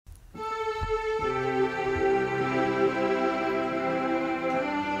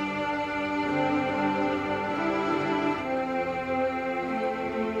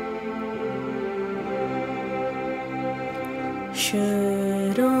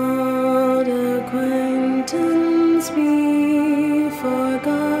Should old acquaintance be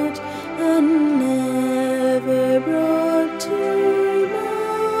forgot and never brought to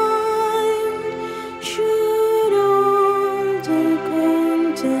mind? Should old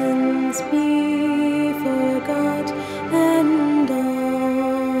acquaintance be forgot and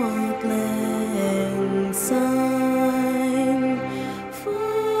auld lang syne? For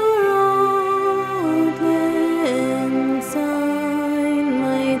auld lang syne,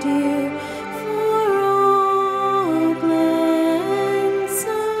 my dear, for auld lang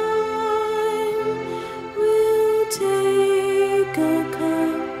syne, we'll take a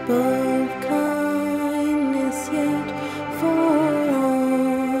cup of kindness yet for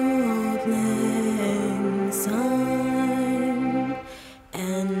auld lang syne,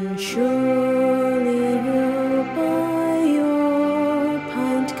 and surely you'll buy your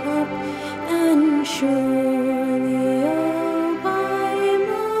pint cup, and surely I'll buy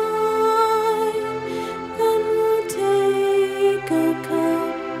mine, and we'll take a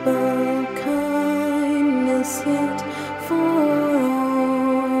cup of kindness yet for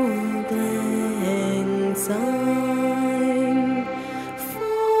auld lang syne,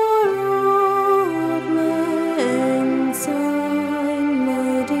 for auld lang syne,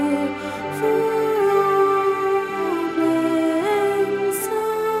 my dear, for auld lang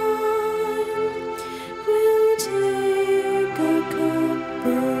syne, we'll take a cup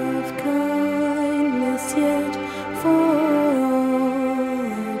of kindness yet for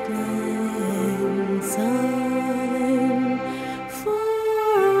auld lang syne, for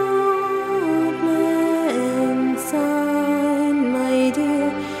auld lang syne, my dear,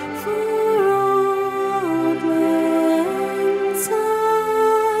 for auld lang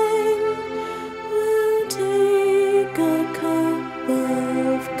syne, we'll take a cup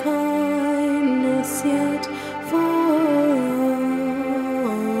of kindness yet for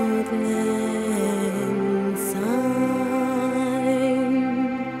auld lang syne.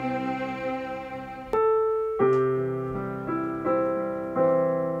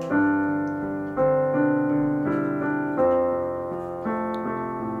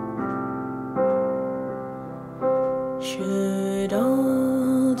 Should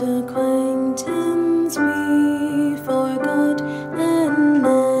old acquaintance be forgot and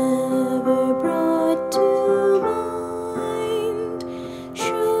never brought to mind?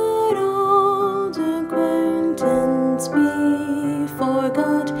 Should old acquaintance be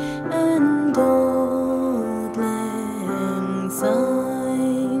forgot and auld lang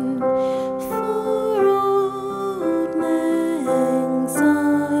syne? For auld lang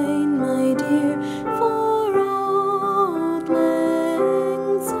syne, my dear, for auld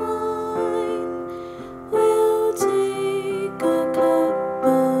lang syne, we'll take a cup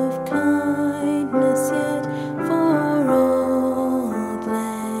of kindness yet for auld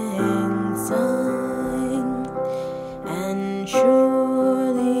lang syne, and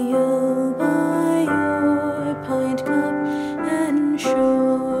surely you'll buy your pint cup, and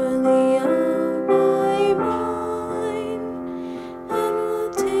surely I'll buy mine, and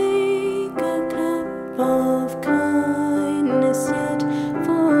we'll take a cup of kindness yet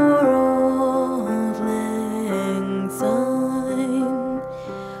for auld lang syne,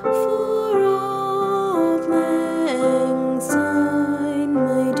 for auld lang syne,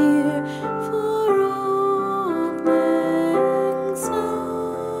 my dear, for auld lang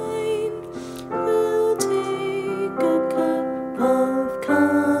syne, we'll take a cup of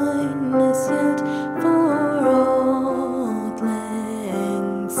kindness yet for auld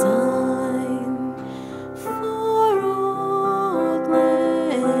lang syne, for auld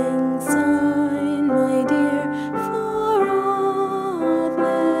lang syne, my dear, for auld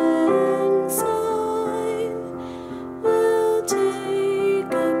lang syne, we'll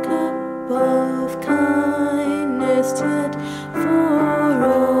take a cup of kindness yet for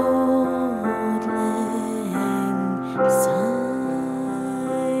auld lang syne.